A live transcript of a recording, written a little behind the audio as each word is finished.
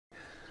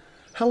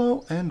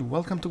Hello and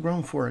welcome to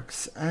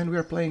GrunfWorks, and we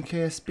are playing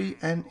KSP,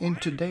 and in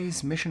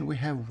today's mission we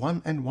have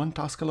one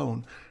task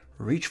alone: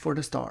 reach for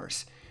the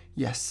stars.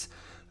 Yes,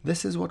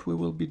 this is what we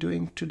will be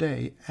doing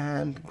today,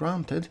 and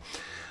granted,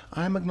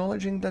 I'm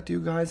acknowledging that you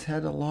guys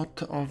had a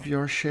lot of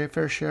your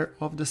fair share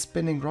of the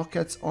spinning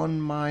rockets on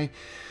my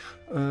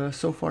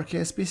so far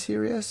KSP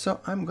series, so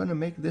I'm gonna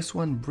make this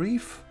one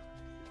brief.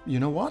 You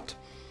know what?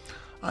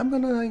 I'm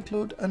gonna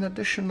include an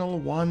additional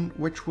one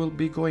which will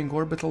be going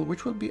orbital,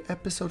 which will be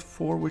episode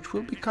 4, which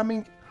will be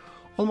coming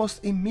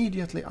almost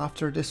immediately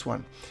after this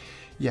one.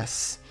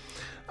 Yes,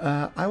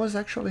 I was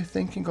actually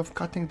thinking of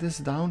cutting this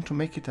down to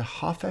make it a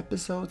half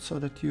episode so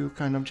that you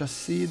kind of just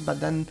see it, but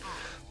then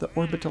the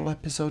orbital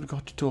episode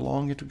got too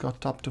long. It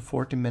got up to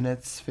 40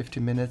 minutes, 50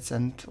 minutes,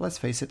 and let's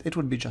face it, it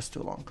would be just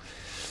too long.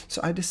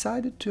 So I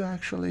decided to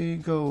actually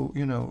go,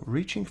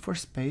 reaching for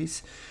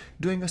space,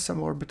 doing a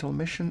suborbital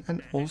mission,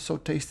 and also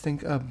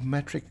tasting a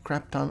metric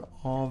crap ton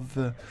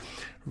of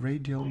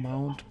radial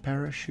mount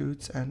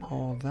parachutes and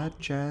all that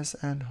jazz,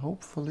 and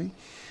hopefully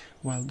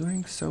while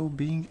doing so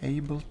being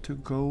able to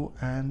go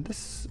and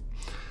this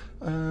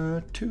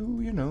to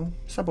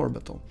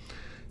suborbital.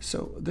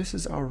 So this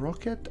is our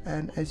rocket,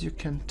 and as you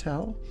can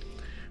tell,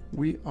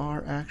 we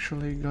are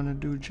actually gonna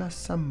do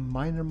just some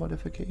minor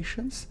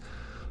modifications.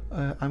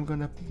 I'm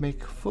gonna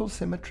make full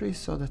symmetry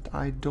so that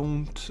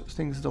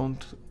things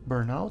don't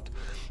burn out.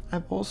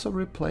 I've also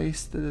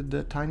replaced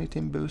the tiny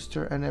tin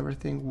booster and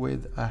everything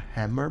with a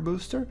hammer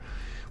booster,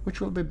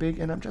 which will be big,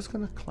 and I'm just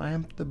gonna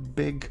clamp the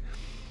big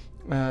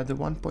the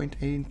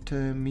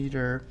 1.8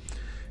 meter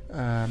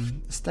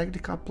stack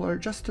decoupler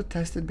just to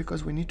test it,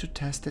 because we need to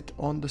test it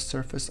on the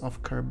surface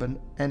of Kerbin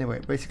anyway,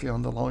 basically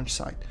on the launch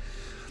site.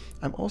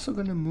 I'm also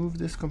going to move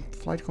this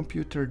flight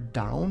computer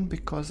down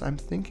because I'm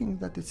thinking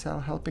that it's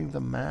helping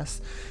the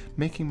mass,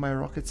 making my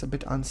rockets a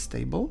bit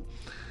unstable.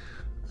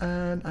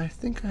 And I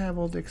think I have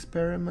all the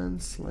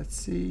experiments. Let's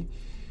see,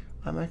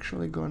 I'm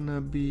actually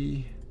gonna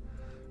be,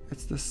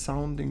 it's the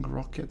sounding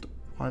rocket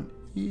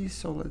 1E,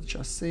 so let's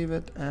just save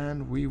it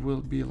and we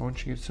will be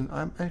launching it soon.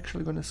 I'm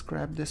actually gonna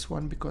scrap this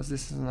one because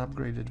this is an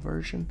upgraded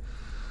version.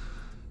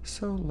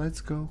 So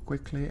let's go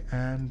quickly,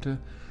 and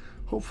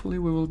hopefully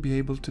we will be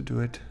able to do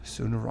it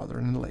sooner rather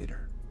than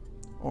later.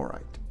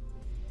 Alright.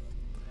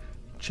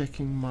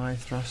 Checking my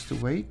thrust to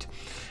weight,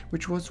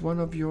 which was one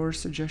of your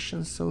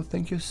suggestions, so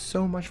thank you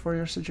so much for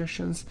your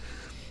suggestions.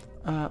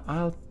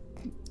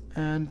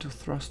 And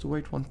thrust to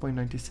weight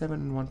 1.97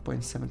 and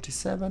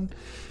 1.77.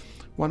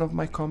 One of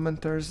my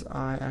commenters,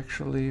 I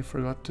actually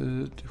forgot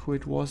who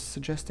it was,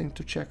 suggesting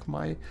to check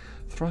my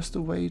thrust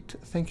to weight.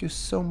 Thank you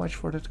so much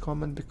for that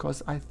comment,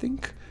 because I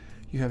think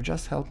you have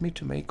just helped me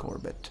to make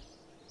orbit.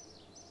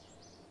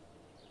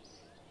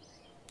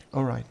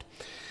 Alright,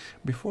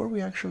 before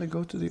we actually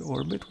go to the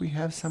orbit, we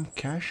have some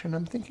cash, and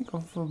I'm thinking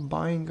of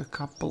buying a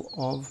couple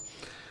of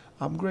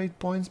upgrade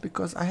points,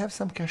 because I have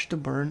some cash to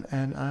burn,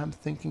 and I'm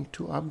thinking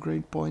 2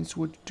 upgrade points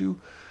would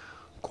do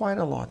quite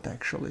a lot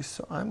actually.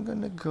 So I'm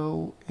gonna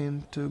go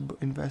into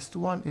invest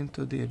one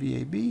into the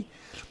VAB,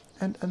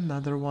 and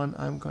another one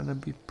I'm gonna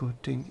be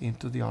putting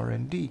into the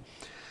R&D,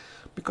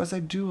 because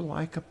I do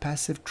like a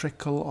passive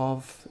trickle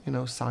of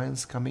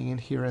science coming in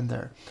here and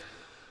there.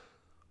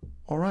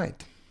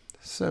 Alright,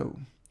 so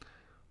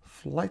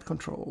flight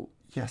control.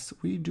 Yes,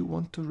 we do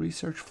want to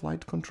research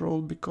flight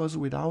control, because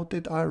without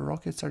it our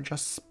rockets are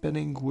just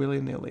spinning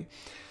willy-nilly.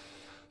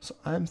 So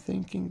I'm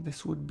thinking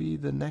this would be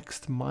the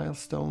next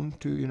milestone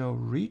to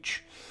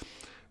reach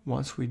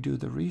once we do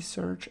the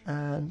research,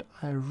 and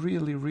I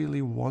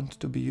really want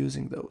to be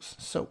using those.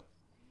 So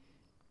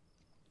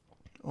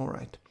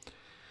alright,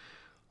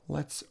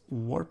 let's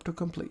warp to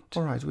complete.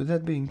 Alright, with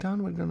that being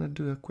done, we're gonna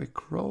do a quick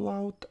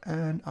rollout,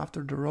 and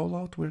after the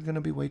rollout we're gonna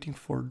be waiting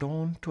for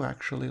dawn to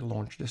actually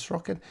launch this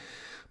rocket,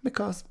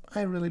 because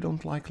I really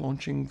don't like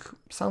launching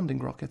sounding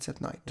rockets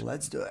at night.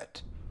 Let's do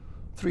it.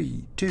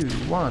 3, 2,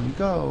 1,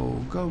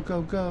 go, go,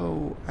 go,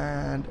 go,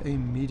 and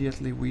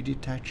immediately we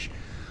detach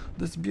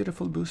this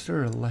beautiful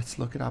booster. Let's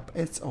look it up.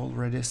 It's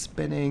already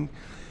spinning.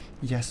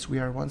 Yes, we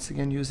are once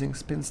again using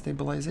spin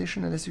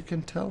stabilization, and as you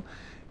can tell,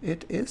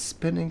 it is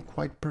spinning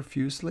quite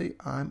profusely.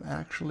 I'm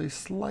actually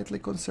slightly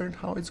concerned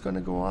how it's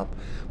gonna go up,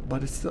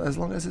 but it's still, as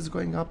long as it's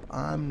going up,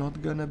 I'm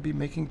not gonna be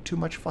making too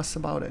much fuss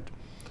about it.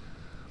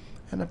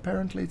 And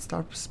apparently it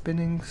started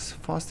spinning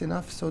fast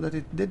enough so that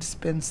it did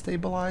spin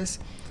stabilize.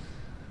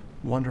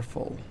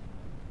 Wonderful.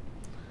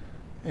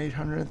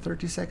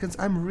 830 seconds.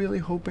 I'm really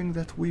hoping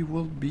that we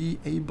will be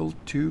able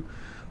to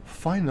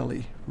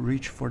finally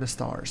reach for the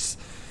stars.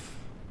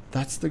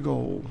 That's the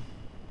goal.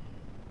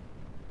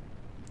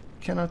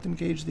 Cannot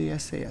engage the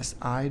SAS.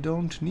 I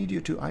don't need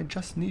you to. I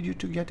just need you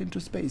to get into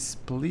space.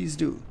 Please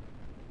do.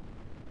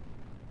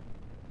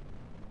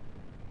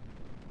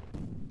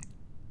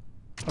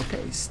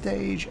 Okay,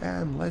 stage,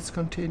 and let's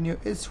continue.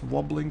 It's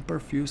wobbling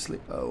profusely.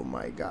 Oh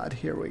my god,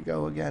 here we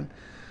go again.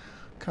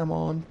 Come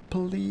on,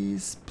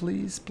 please,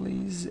 please,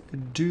 please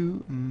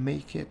do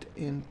make it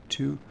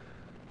into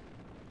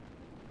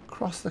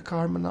cross the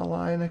Kerman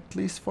line, at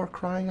least for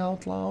crying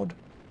out loud.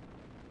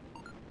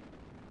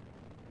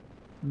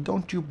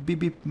 Don't you beep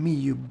beep me,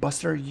 you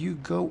buster. You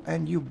go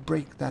and you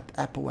break that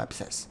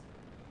apoapsis.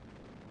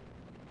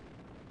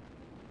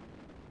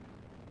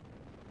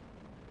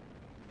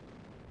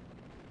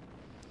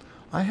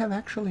 I have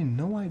actually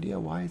no idea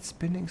why it's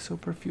spinning so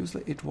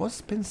profusely. It was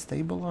spin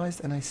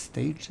stabilized and I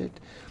staged it,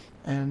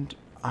 and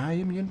I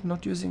am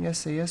not using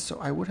SAS, so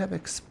I would have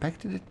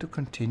expected it to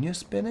continue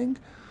spinning,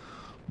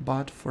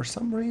 but for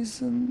some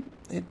reason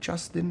it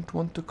just didn't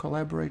want to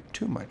collaborate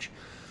too much.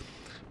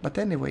 But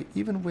anyway,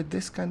 even with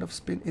this kind of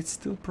spin, it's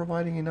still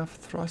providing enough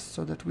thrust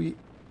so that we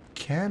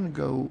can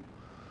go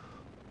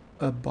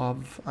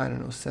above, I don't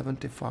know,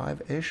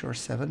 75-ish or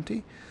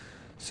 70.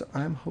 So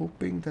I'm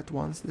hoping that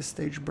once this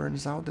stage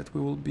burns out, that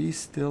we will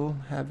still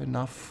have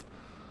enough,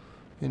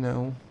 you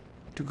know,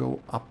 to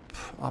go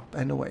up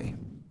and away.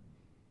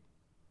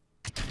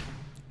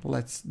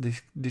 Let's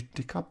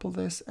decouple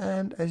this,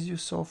 and as you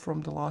saw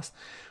from the last,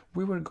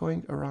 we were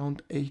going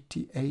around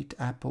 88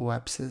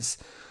 apoapses,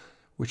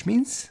 which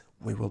means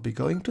we will be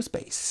going to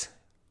space.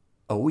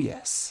 Oh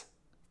yes.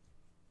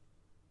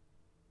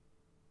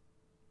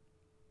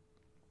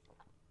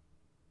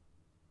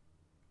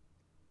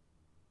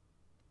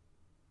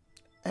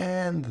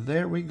 And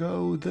there we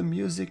go, the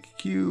music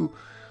cue.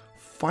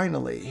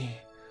 Finally,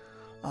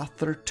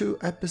 after 2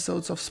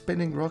 episodes of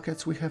spinning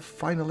rockets, we have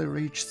finally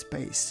reached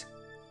space.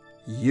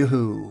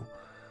 Yoo-hoo!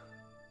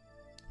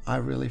 I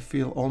really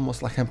feel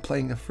almost like I'm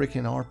playing a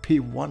freaking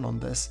RP1 on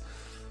this.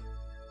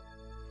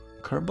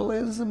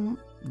 Kerbalism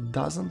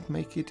doesn't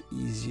make it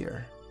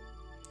easier.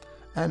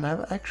 And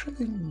I've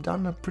actually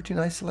done a pretty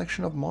nice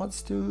selection of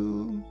mods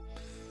to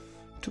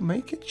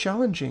make it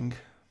challenging.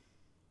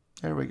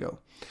 There we go.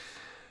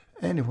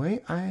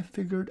 Anyway, I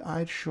figured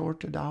I'd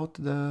shorted out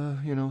the,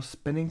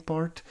 spinning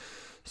part,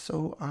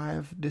 so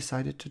I've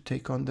decided to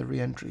take on the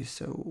re-entry.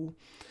 So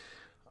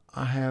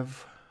I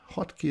have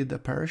hotkeyed the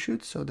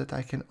parachute so that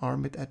I can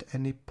arm it at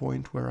any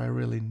point where I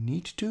really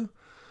need to.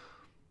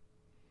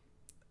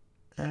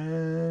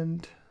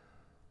 And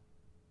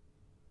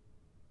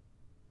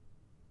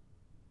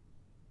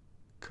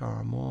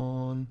come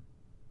on.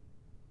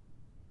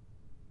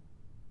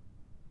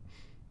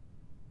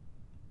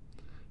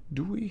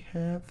 Do we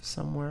have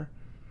somewhere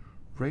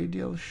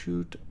radial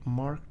chute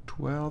Mark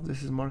 12?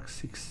 This is Mark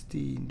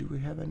 16. Do we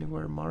have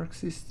anywhere Mark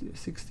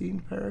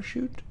 16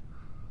 parachute?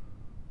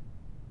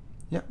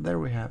 Yeah, there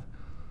we have.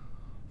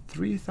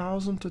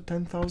 3,000 to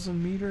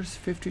 10,000 meters,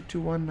 50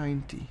 to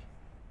 190.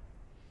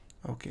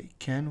 Okay,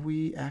 can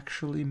we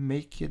actually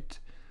make it?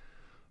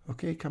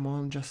 Okay, come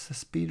on, just a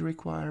speed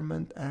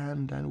requirement,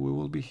 and then we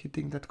will be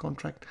hitting that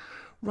contract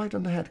right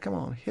on the head. Come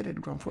on, hit it,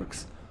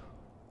 GrunfWorks.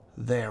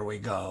 There we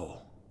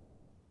go.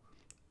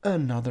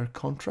 Another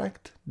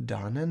contract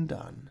done and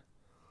done.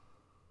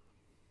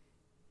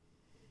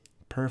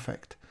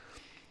 Perfect.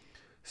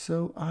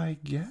 So I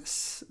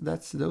guess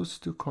that's those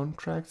 2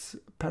 contracts,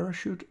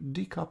 parachute,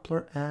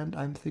 decoupler, and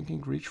I'm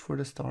thinking reach for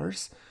the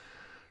stars,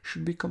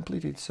 should be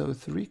completed. So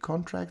 3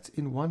 contracts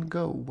in one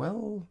go.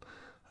 Well,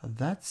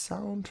 that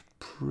sounds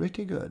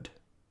pretty good.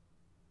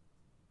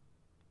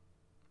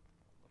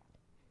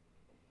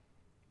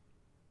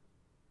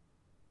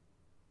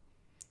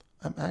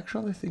 I'm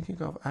actually thinking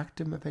of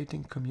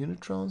activating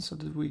Communitrons so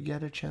that we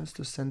get a chance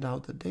to send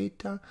out the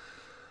data.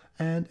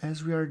 And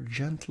as we are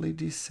gently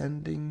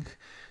descending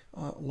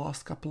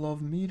last couple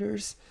of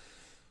meters,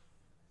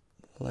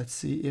 let's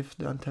see if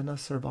the antenna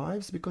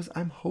survives, because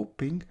I'm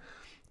hoping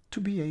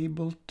to be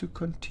able to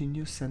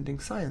continue sending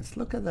science.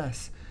 Look at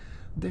this.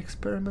 The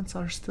experiments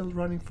are still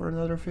running for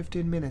another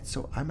 15 minutes,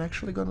 so I'm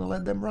actually going to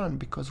let them run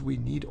because we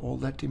need all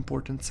that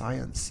important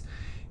science.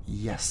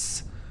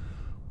 Yes.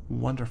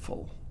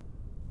 Wonderful.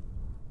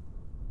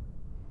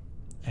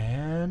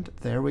 And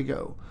there we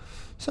go.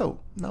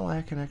 So now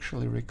I can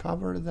actually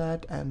recover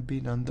that and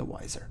be none the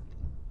wiser.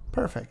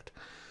 Perfect.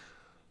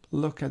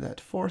 Look at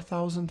that,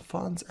 4,000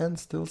 funds and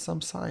still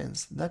some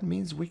science. That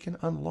means we can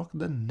unlock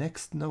the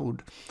next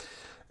node.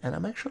 And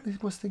I'm actually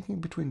was thinking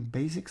between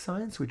basic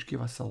science, which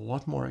give us a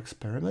lot more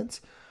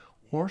experiments,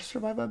 or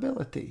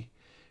survivability,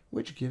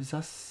 which gives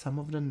us some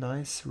of the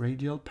nice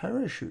radial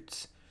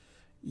parachutes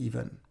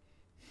even.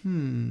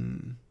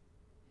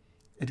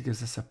 It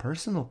gives us a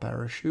personal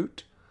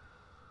parachute.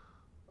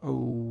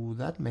 Oh,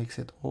 that makes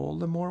it all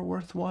the more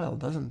worthwhile,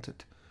 doesn't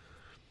it?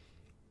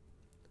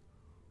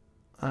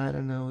 I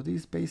don't know,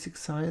 these basic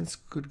science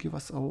could give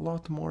us a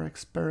lot more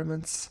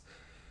experiments.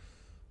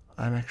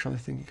 I'm actually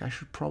thinking I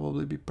should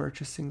probably be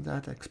purchasing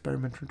that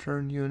experiment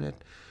return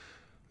unit.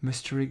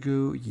 Mystery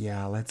goo,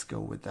 yeah, let's go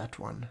with that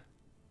one.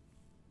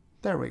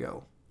 There we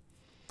go.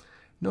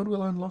 Node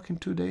will unlock in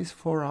 2 days,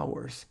 4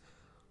 hours.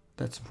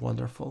 That's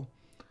wonderful.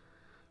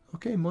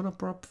 Okay,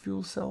 monoprop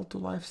fuel cell to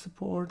life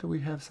support.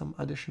 We have some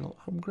additional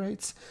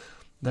upgrades.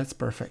 That's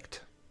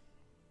perfect.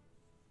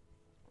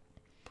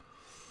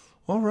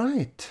 All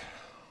right.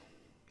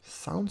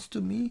 Sounds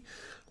to me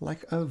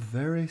like a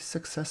very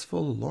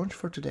successful launch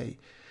for today.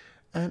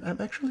 And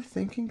I'm actually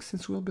thinking,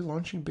 since we'll be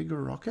launching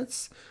bigger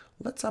rockets,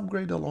 let's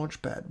upgrade the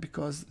launch pad,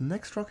 because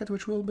next rocket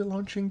which we'll be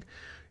launching,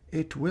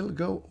 it will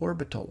go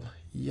orbital.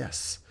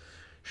 Yes.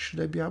 Should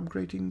I be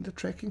upgrading the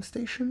tracking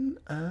station?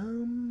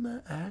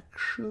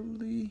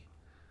 Actually,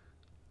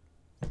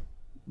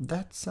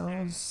 that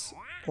sounds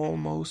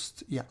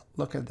almost, yeah,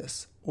 look at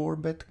this.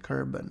 Orbit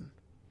Kerbin.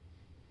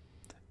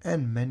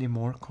 And many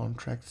more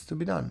contracts to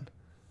be done.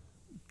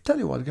 Tell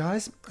you what,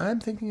 guys, I'm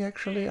thinking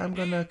actually I'm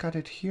gonna cut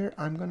it here.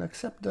 I'm gonna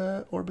accept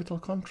the orbital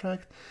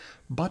contract,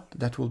 but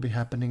that will be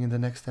happening in the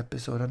next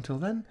episode. Until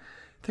then,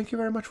 thank you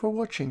very much for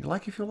watching.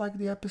 Like if you liked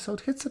the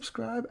episode, hit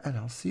subscribe, and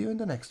I'll see you in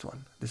the next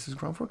one. This is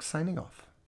GrunfWorks signing off.